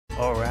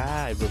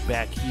Alright, we're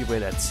back here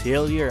with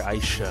Atelier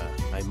Ayesha.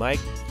 I'm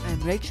Mike.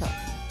 I'm Rachel.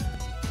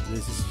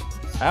 This is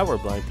our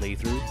blind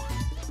playthrough.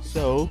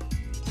 So,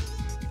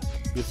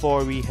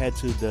 before we head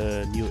to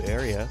the new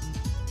area...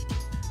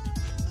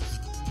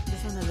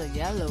 There's another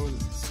yellow.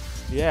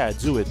 Yeah,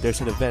 do it. There's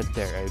an event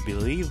there, I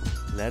believe.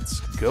 Let's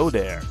go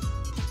there.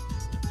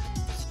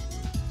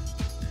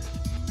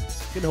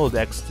 You can hold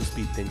X to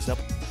speed things up.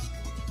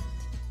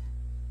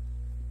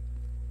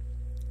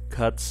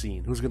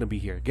 Cutscene. Who's gonna be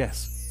here?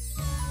 Guess.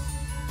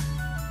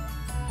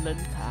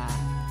 Linca.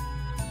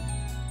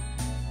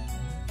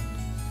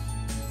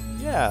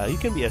 Yeah, you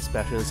can be a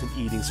specialist in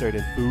eating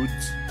certain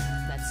foods.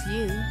 That's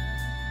you.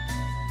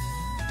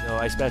 No,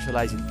 I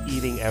specialize in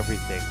eating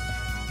everything.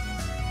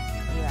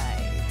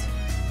 Right.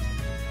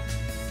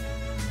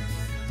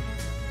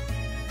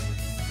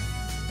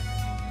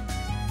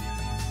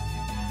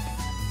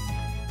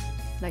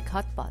 Like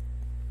hot pot.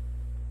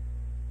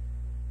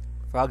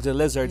 Frogs and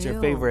lizards, your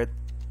Ew. favorite.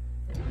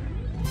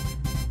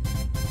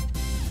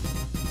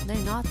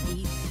 They're not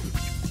eat.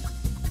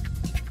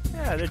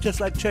 Yeah, they're just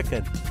like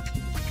chicken.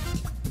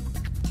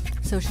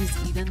 So she's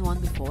eaten one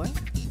before?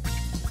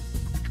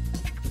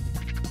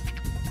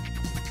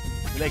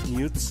 You like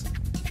newts?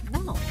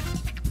 No.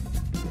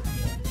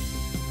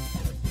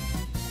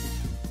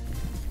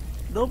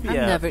 Don't be I'm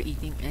a never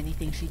eating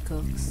anything she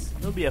cooks.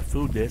 don't be a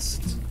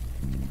foodist.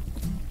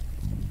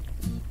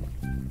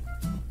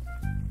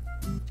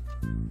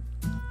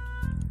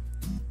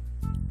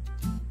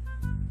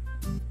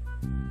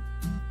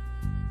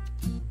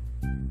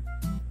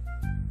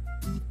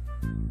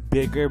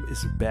 Bigger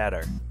is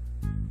better.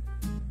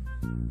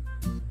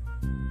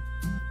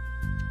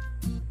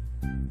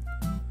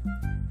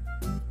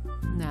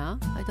 No,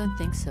 I don't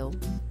think so.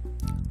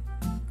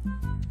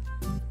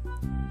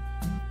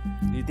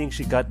 Do you think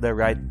she got the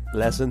right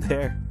lesson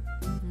there?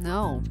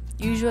 No.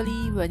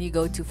 Usually when you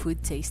go to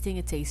food tasting,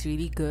 it tastes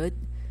really good.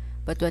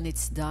 But when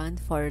it's done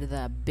for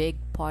the big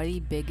party,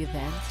 big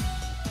event,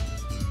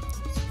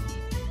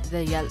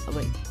 the yellow...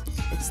 Wait,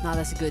 it's not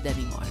as good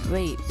anymore.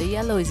 Wait, the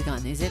yellow is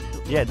gone, is it?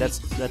 Yeah, that's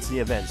the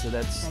event. So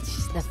that's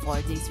That's the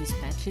 4 days we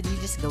spent. Should we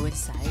just go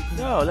inside?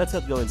 no. Let's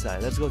not go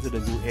inside. Let's go to the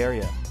new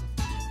area.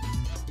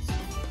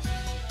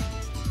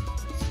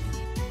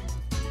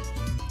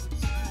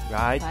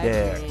 Right 5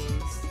 there. days.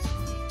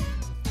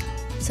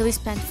 So we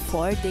spent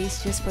 4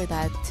 days just for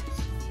that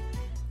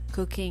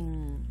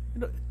cooking.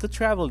 You know, to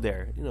travel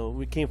there. You know,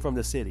 we came from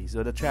the city,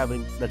 so the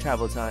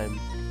travel time.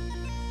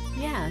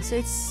 Yeah, so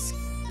it's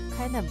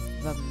kind of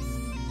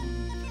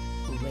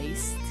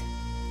waste.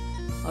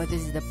 Oh,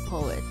 this is the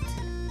poet.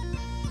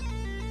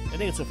 I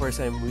think it's the first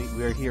time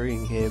we're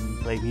hearing him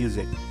play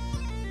music.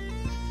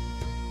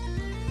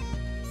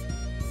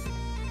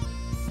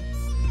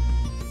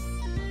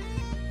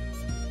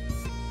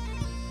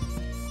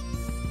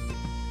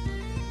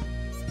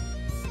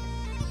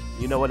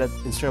 You know what that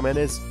instrument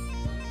is?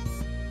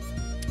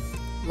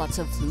 Lots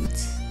of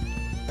flutes.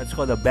 That's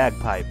called a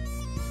bagpipe.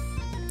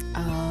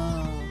 Oh.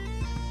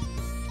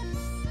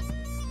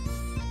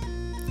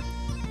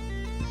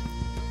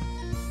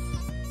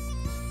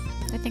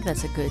 I think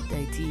that's a good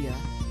idea.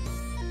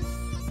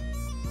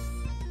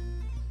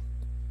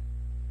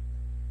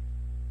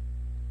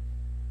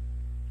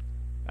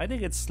 I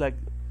think it's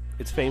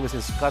famous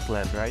in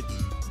Scotland, right?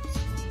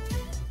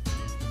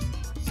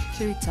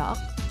 Should we talk?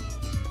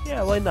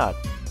 Yeah, why not?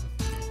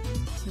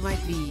 You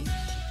might be.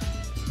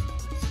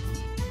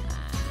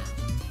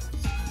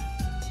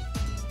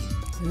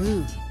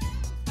 Ooh.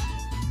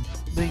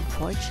 Bring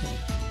fortune.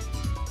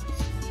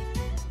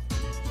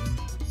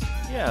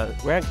 Yeah,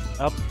 rank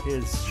up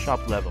his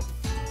shop level.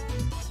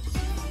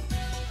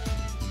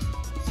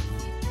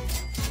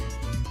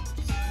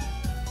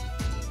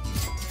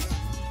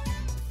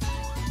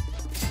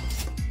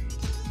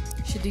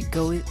 Should we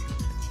go?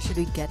 Should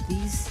we get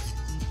these?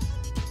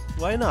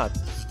 Why not?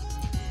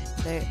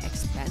 They're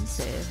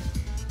expensive.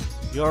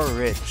 You're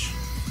rich.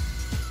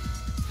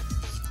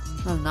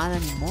 Well, not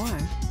anymore.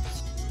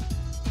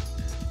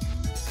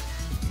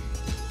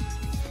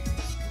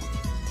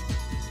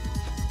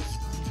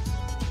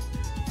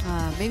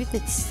 Maybe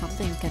that's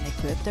something we can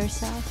equip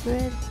ourselves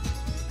with.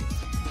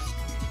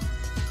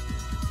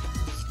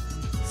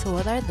 So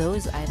what are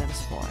those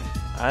items for?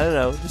 I don't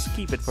know, just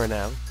keep it for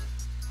now.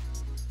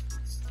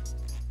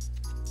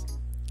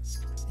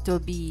 It will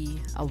be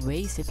a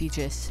waste if you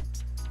just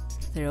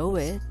throw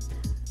it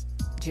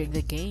during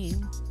the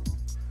game.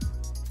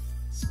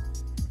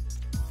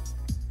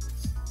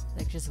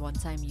 Like just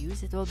one-time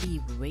use, it will be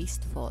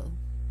wasteful.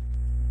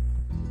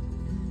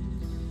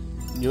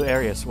 New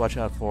areas, watch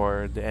out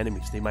for the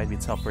enemies. They might be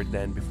tougher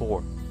than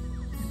before.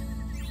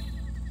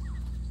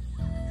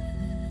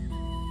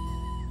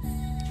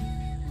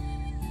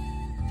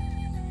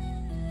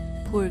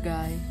 Poor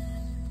guy.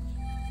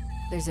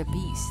 There's a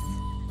beast.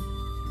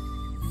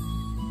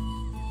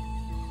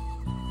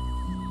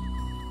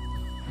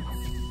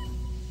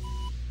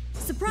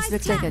 Surprise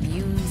This looks like a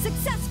new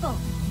Successful!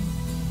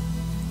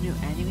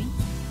 enemy.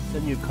 It's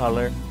a new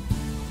color.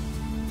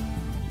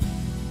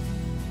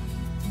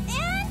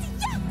 And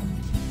yeah!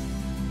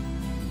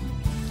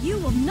 You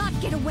will not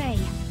get away!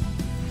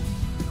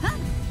 Huh?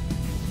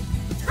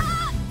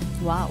 Ah!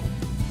 Wow.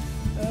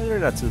 They're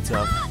not too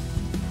tough.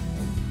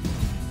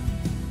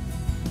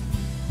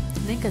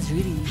 Linca's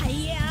really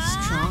Hiya!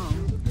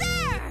 strong.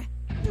 There!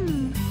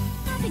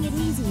 Having it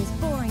easy is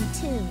boring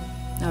too.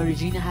 Now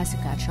Regina has to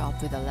catch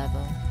up with the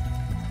level.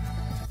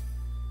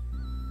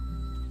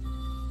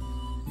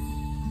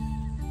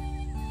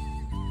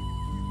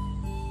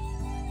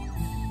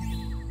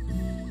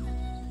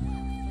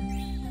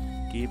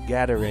 Keep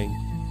gathering.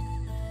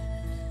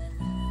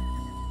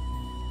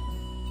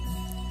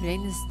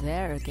 Rain is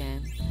there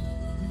again.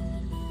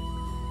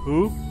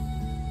 Who?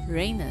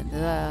 Raina,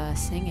 the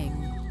singing,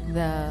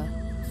 the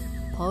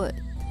poet.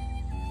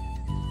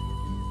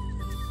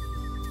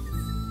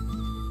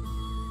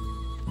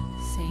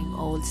 Same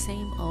old,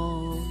 same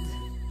old.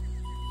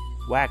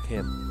 Whack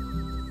him.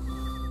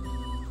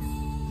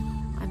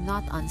 I'm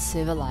not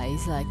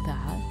uncivilized like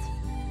that.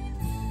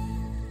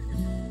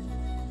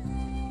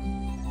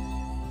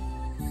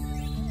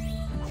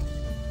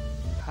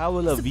 How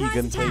will a Surprise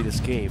vegan play attack. this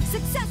game?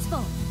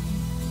 Successful!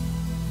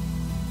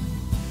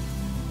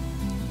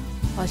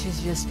 Or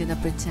she's just gonna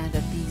pretend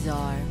that these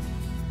are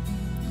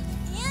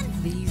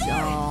And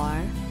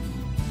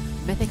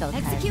mythical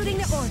executing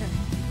the characters. order.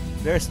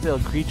 They're still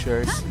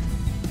creatures.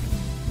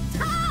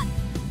 Ah!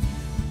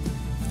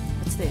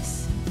 What's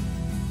this?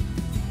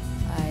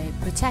 I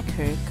protect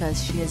her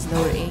because she has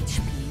lower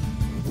HP.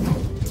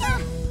 Yeah!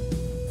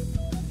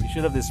 You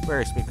should have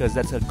dispersed because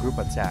that's a group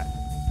attack.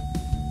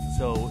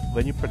 So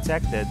when you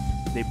protected,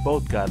 they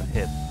both got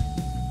hit.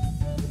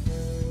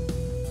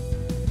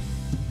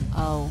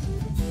 Oh.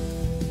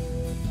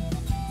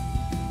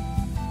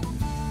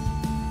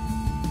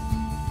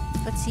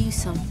 Let's use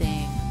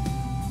something.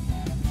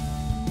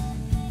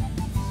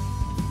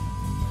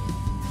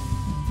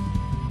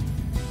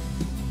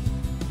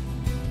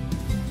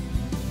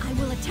 I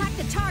will attack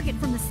the target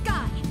from the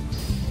sky.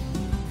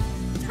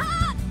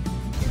 Ah!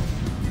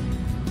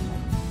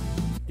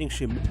 I think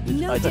she.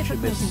 No I thought she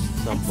difficulty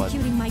missed somebody.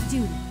 executing my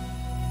duty.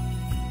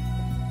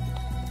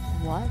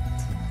 What?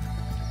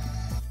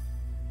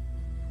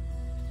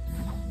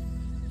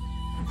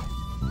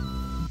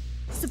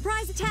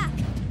 Surprise attack!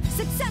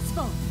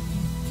 Successful!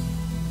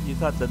 You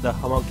thought that the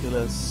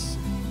homunculus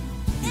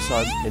you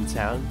saw in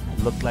town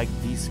looked like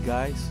these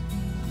guys?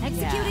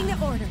 Executing the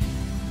order.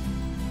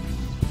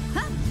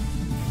 Huh?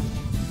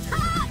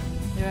 Ah!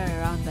 They're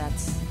around that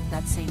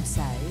same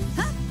size.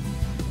 Huh?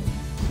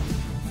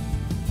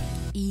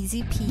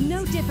 Easy peasy.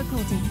 No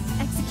difficulty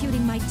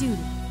executing my duty.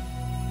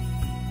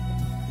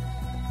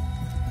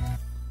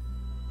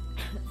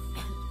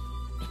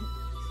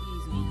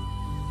 Excuse me.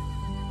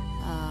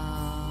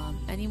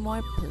 Any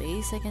more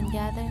place I can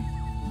gather?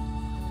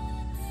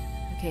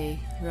 Okay,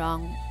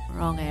 wrong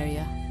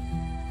area.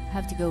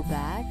 Have to go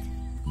back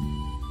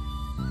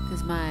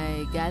because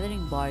my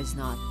gathering bar is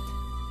not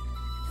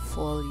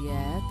full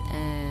yet,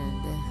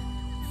 and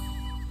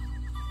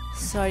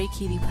sorry,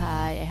 Kitty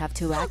Pie, I have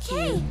to whack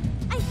Okay, you.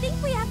 I think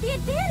we have the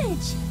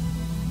advantage.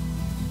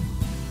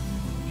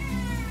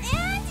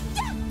 And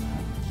yeah!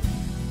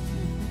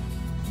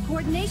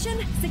 Coordination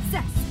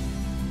success.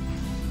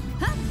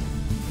 Huh?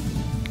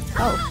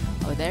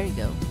 Oh, there you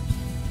go.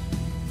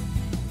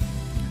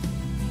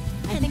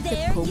 I And think the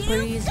there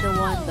potpourri you is the go!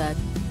 one that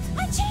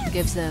A chance!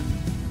 gives them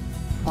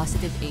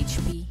positive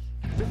HP.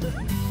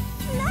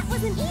 That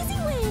was an easy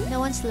win. No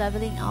one's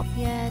leveling up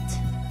yet.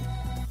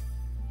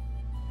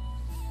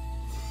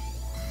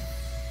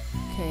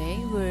 Okay,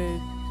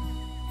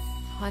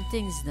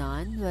 hunting's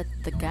done, but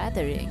the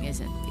gathering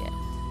isn't yet.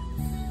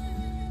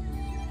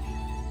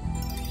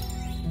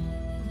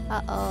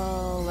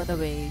 Uh-oh, what a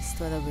waste,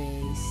 what a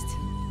waste.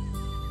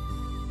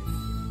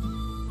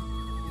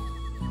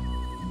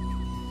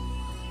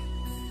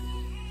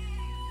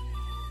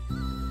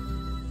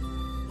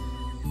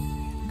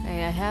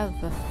 Okay, I have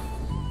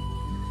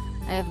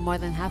more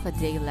than half a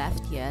day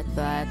left yet,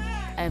 but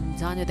I'm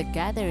done with the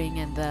gathering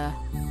and the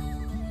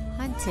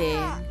hunting.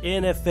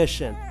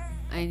 Inefficient.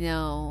 I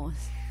know.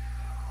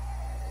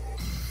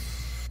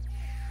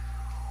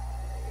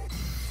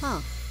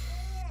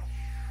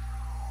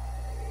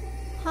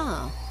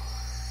 Huh.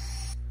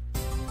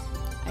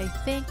 I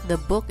think the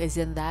book is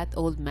in that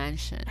old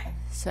mansion.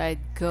 So I'd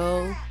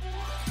go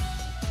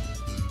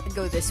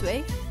this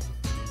way.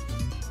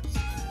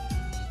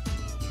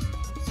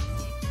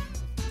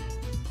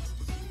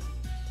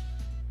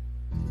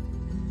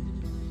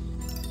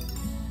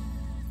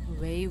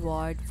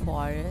 Wayward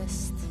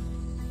Forest.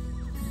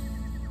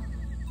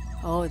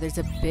 Oh, there's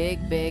a big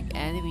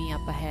enemy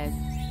up ahead.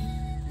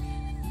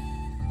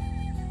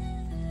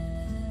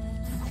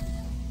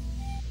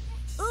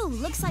 Ooh,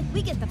 looks like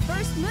we get the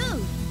first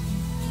move.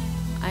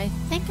 I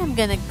think I'm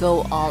gonna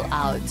go all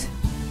out.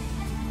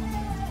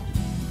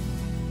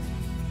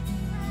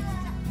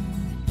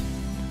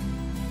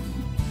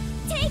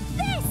 Take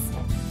this!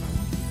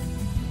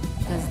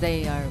 Because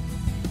they are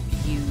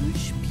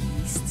huge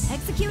beasts. The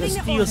Executing the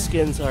steel order.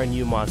 skins are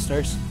new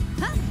monsters.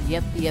 Huh?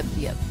 Yep.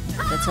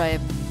 That's why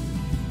I'm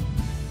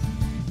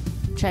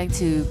trying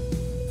to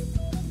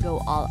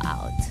go all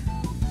out.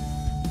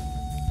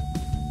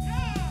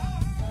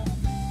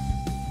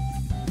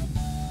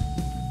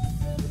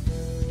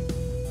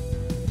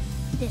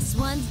 This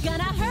one's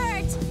gonna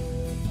hurt.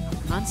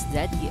 None's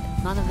dead yet.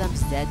 None of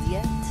them's dead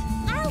yet.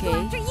 I'll go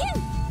after you.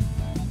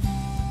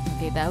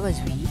 Okay, that was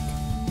weak.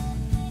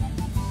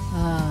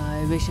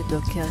 I wish it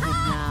would kill him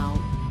now.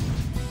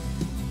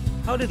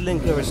 How did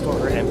Linca restore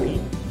her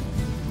MP?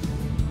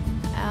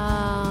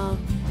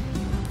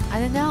 I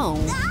don't know.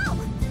 Ow!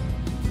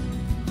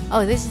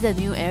 Oh, this is the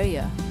new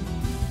area.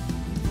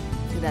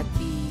 Could that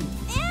be?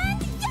 And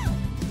yeah.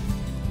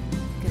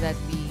 Could that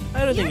be?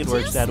 I don't think it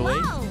works that way.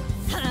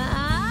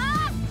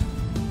 Huh?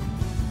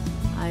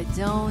 I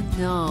don't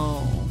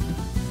know.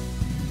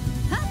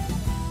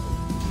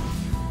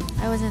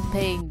 I wasn't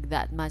paying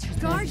that much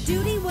attention. Guard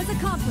duty was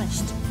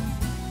accomplished.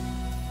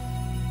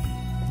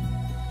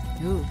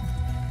 Ooh,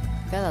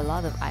 got a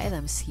lot of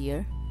items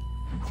here.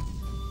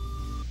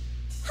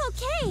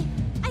 Okay,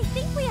 I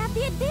think we have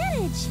the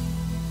advantage.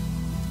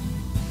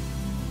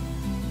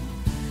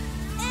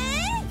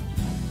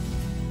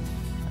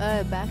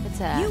 Back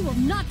attack. You will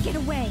not get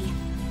away.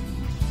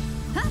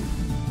 Huh?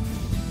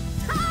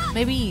 Ha!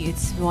 Maybe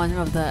it's one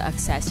of the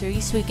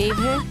accessories we gave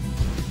her.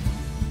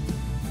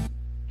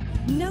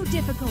 No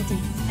difficulty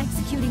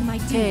executing my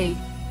duty. Okay.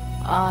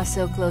 Ah,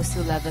 so close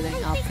to leveling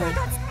I up think I her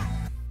got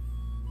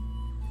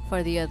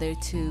for the other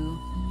two.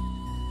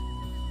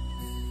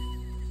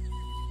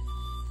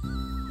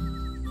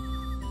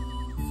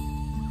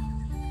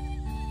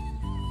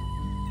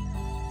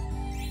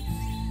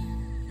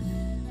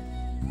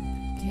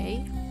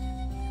 Okay.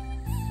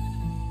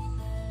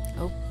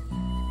 Oh.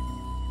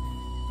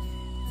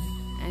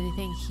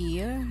 Anything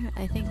here?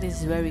 I think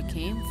this is where we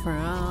came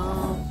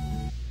from.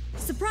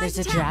 surprise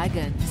There's a attack.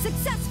 dragon.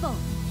 Successful.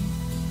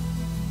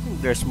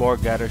 There's more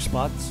gather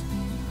spots.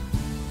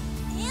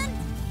 And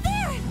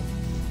there.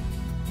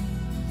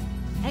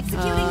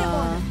 Executing the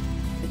order.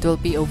 It will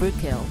be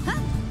overkill. Huh?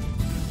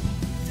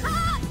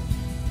 Ha!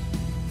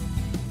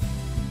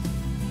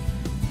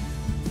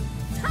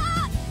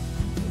 Ha!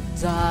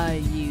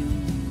 Die, you.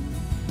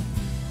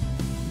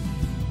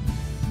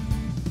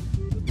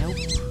 Nope.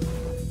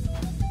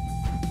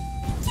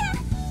 Yeah.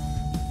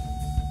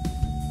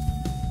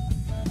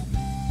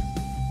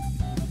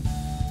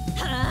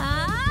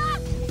 Ha!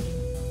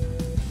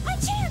 My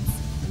chance.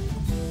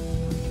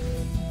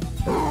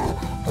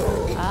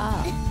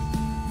 Ah.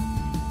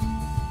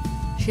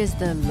 She's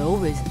the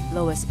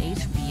lowest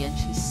HP and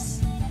she's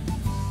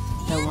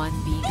the one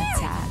being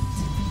attacked.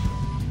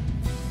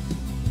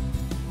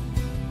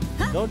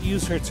 Don't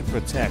use her to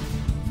protect.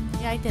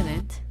 Yeah, I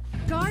didn't.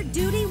 Guard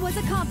duty was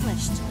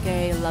accomplished.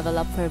 Okay, level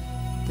up for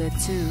the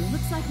two.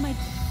 Looks like my...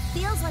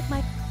 Feels like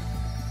my...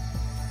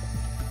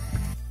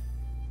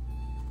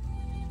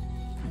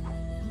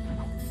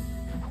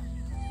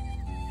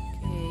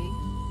 Okay.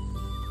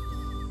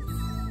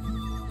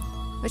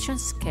 Which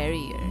one's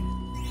scarier?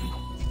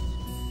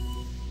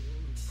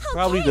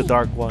 Probably the Okay,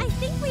 dark one. I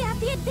think we have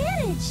the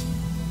advantage.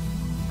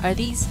 Are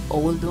these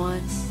old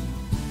ones?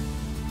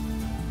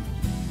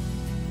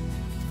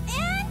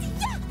 And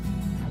yeah.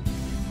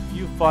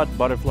 You fought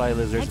butterfly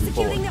lizards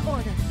before. Executing the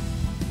order.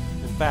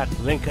 In fact,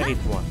 Linca ate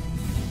one.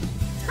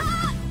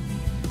 Ha!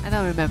 I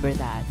don't remember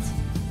that.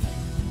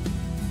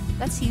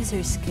 Let's use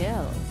her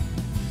skill.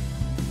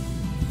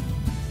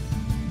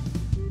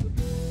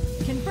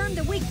 Confirm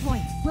the weak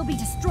point will be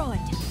destroyed.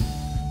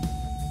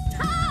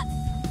 Ha!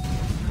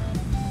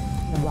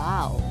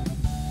 Wow.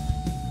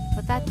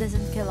 But that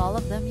doesn't kill all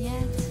of them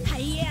yet.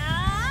 Hiya!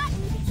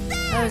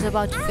 That was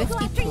about I'll go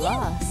 50 after you.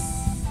 plus.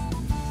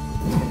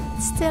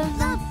 Still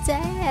not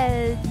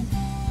dead.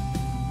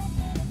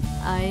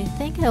 I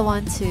think I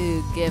want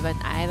to give an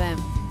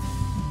item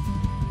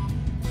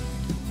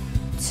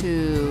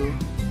to...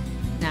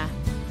 Nah,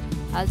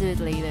 I'll do it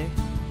later.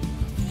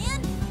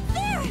 And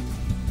there!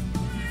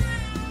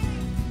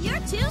 You're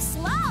too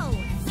slow!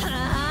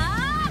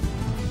 Ha!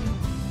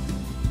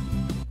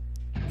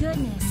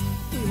 Goodness,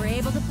 we were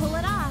able to pull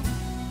it off.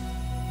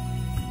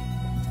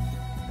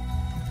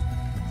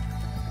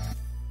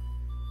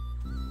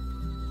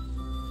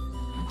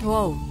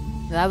 Whoa,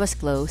 that was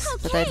close,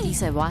 but at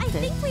least I want I it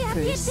think we have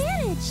first. the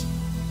advantage.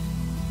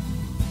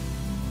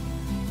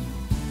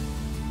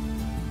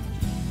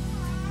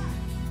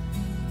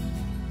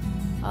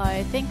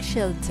 I think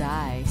she'll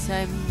die, so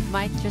I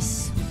might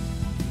just...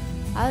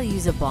 I'll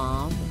use a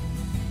bomb.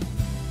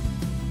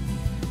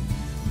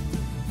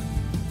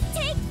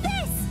 Take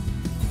this!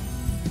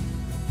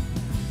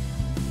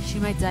 She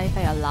might die if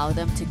I allow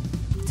them to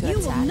You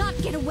will attack. not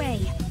get away.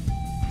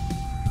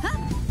 Huh?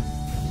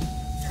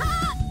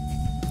 Ha!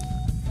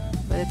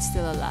 But it's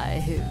still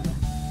alive. Yeah!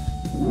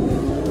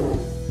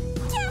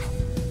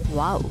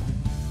 Wow.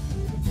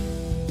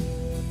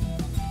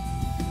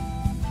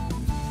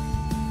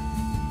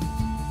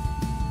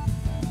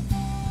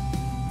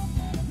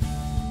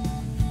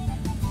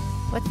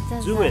 What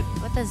does Do that- it.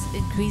 What does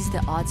increase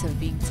the odds of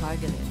being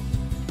targeted?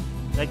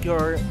 Like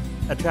you're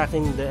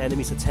attracting the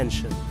enemy's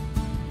attention.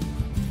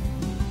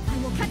 I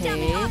will cut down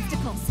the Okay.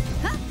 obstacles.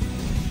 Huh?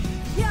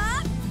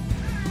 Yeah!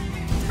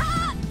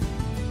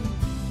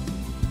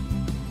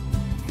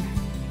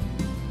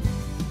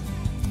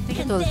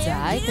 it will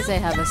die because I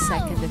have a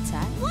second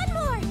attack. One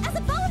more as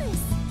a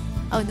bonus.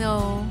 Oh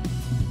no.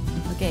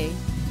 Okay.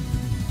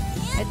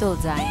 It will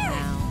die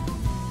now.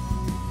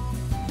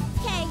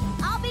 Okay,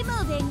 I'll be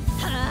moving.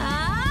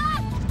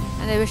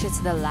 And I wish it's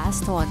the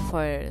last one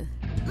for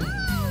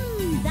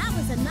That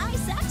was a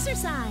nice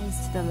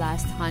exercise. the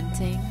last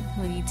hunting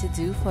we need to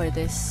do for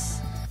this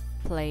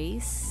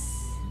place.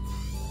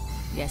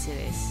 Yes, it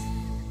is.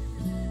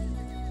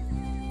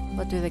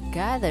 But with the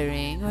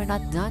gathering, we're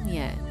not done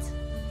yet.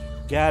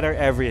 Gather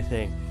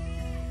everything.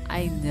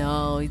 I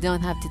know, you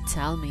don't have to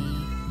tell me.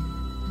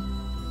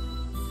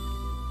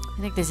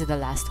 I think this is the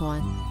last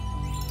one.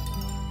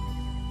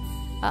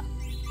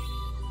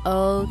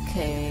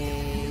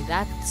 Okay,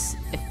 that's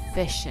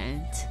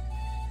efficient.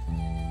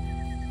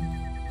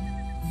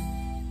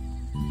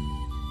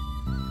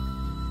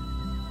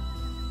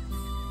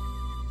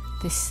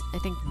 I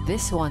think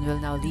this one will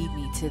now lead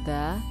me to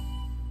the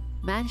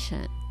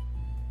mansion.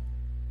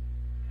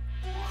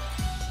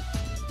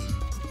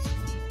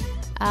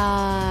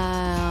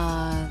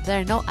 There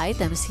are no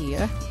items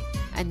here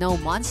and no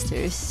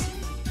monsters.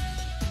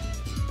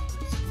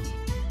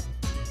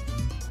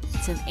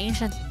 It's an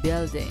ancient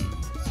building.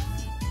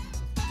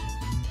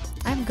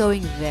 I'm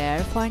going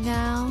there for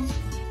now,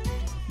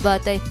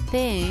 but I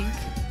think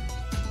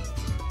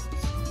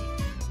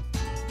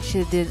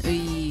should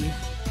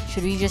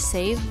we just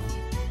save?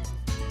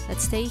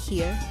 Let's stay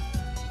here.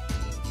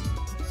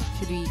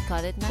 Should we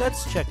cut it now?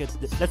 Let's check it.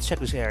 Let's check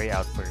this area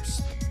out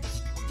first.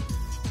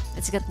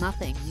 It's got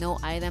nothing. No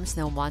items,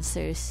 no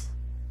monsters.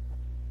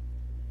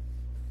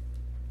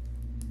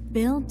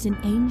 Built in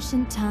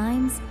ancient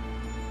times,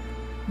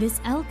 this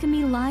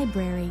alchemy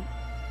library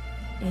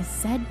is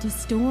said to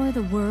store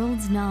the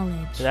world's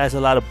knowledge. It has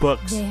a lot of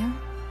books. There,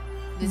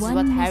 This is one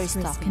what Harry's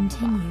mistress talking about.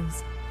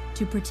 continues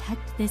to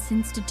protect this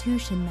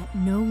institution that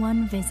no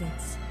one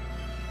visits.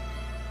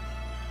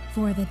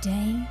 For the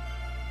day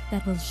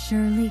that will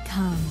surely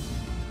come.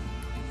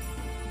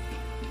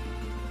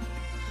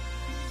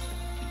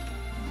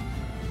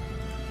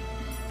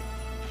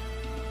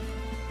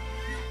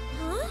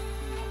 Huh?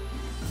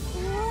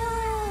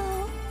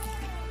 Whoa!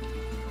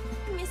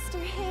 Mr.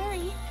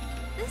 Harry,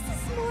 this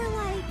is more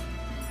like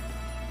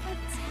a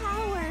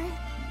tower.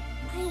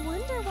 I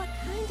wonder what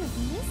kind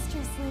of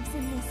mistress lives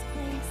in this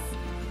place.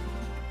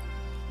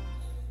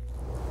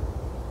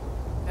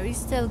 Are we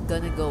still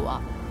gonna go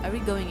up? Are we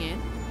going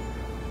in?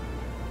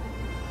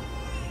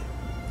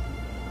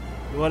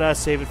 You wanna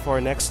save it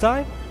for next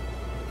time?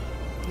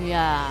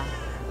 Yeah.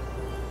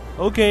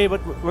 Okay,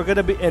 but we're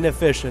gonna be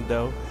inefficient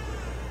though.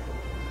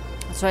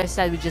 That's why I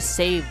said we just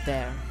save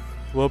there.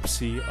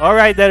 Whoopsie.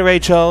 Alright then,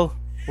 Rachel.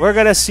 We're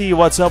gonna see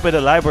what's up in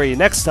the library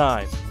next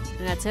time.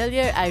 And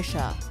Atelier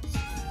Ayesha.